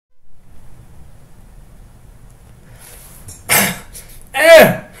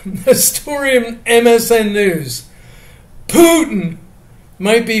The story in MSN News. Putin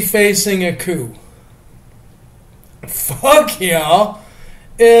might be facing a coup. Fuck yeah.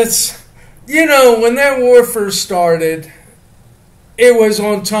 It's, when that war first started, it was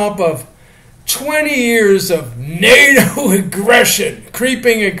on top of 20 years of NATO aggression,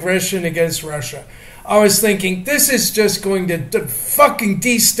 creeping aggression against Russia. I was thinking, this is just going to fucking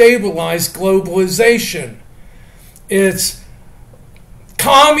destabilize globalization. It's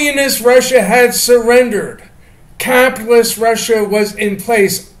communist Russia had surrendered. Capitalist Russia was in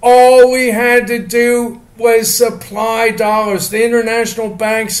place. All we had to do was supply dollars. The international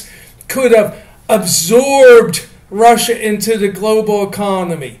banks could have absorbed Russia into the global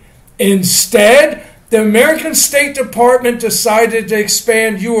economy. Instead, the American State Department decided to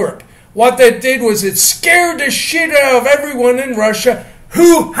expand Europe. What that did was it scared the shit out of everyone in Russia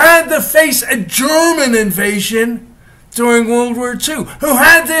who had to face a German invasion during World War II, who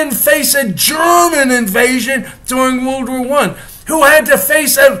had to face a German invasion during World War I, who had to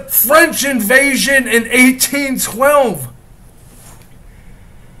face a French invasion in 1812.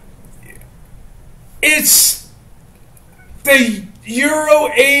 It's the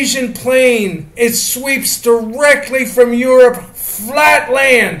Euro-Asian plain. It sweeps directly from Europe, flat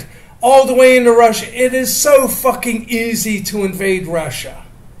land, all the way into Russia. It is so fucking easy to invade Russia.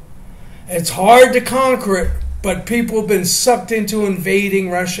 It's hard to conquer it, but people have been sucked into invading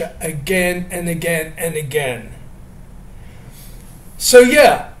Russia again and again and again. So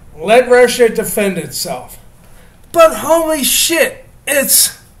yeah, let Russia defend itself. But holy shit,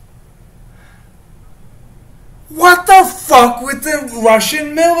 it's... What the fuck with the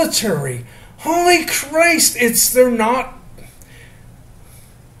Russian military? Holy Christ, they're not...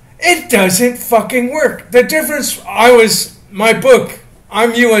 It doesn't fucking work. The difference, my book,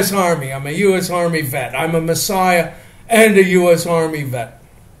 I'm U.S. Army. I'm a U.S. Army vet. I'm a Messiah and a U.S. Army vet.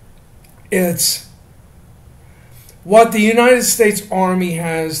 It's what the United States Army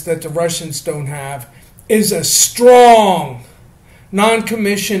has that the Russians don't have is a strong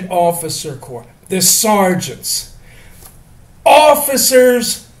non-commissioned officer corps. The sergeants.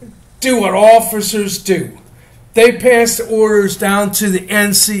 Officers do what officers do. They pass the orders down to the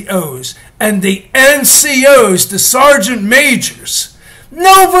NCOs. And the NCOs, the sergeant majors.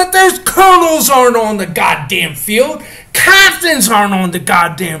 No, but there's colonels aren't on the goddamn field. Captains aren't on the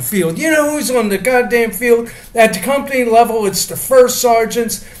goddamn field. You know who's on the goddamn field? At the company level, it's the first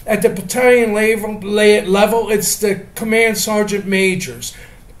sergeants. At the battalion level, it's the command sergeant majors.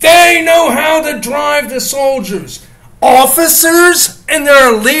 They know how to drive the soldiers. Officers in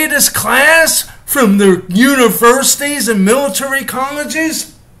their elitist class from their universities and military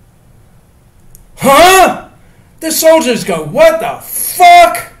colleges? Huh? The soldiers go, what the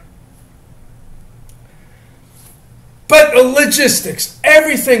fuck? But logistics,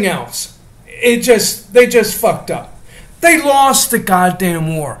 everything else, they just fucked up. They lost the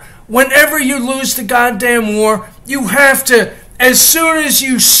goddamn war. Whenever you lose the goddamn war, you have to, as soon as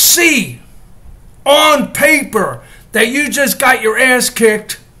you see on paper that you just got your ass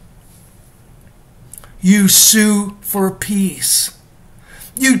kicked, you sue for peace.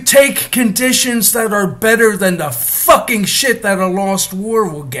 You take conditions that are better than the fucking shit that a lost war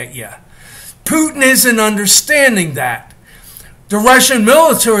will get you. Putin isn't understanding that. The Russian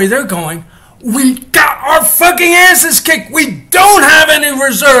military, they're going, we got our fucking asses kicked. We don't have any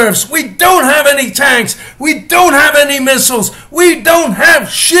reserves. We don't have any tanks. We don't have any missiles. We don't have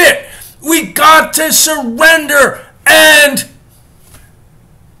shit. We got to surrender, and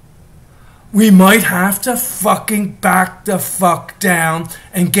we might have to fucking back the fuck down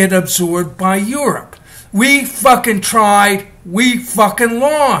and get absorbed by Europe. We fucking tried. We fucking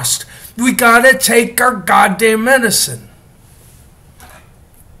lost. We gotta take our goddamn medicine.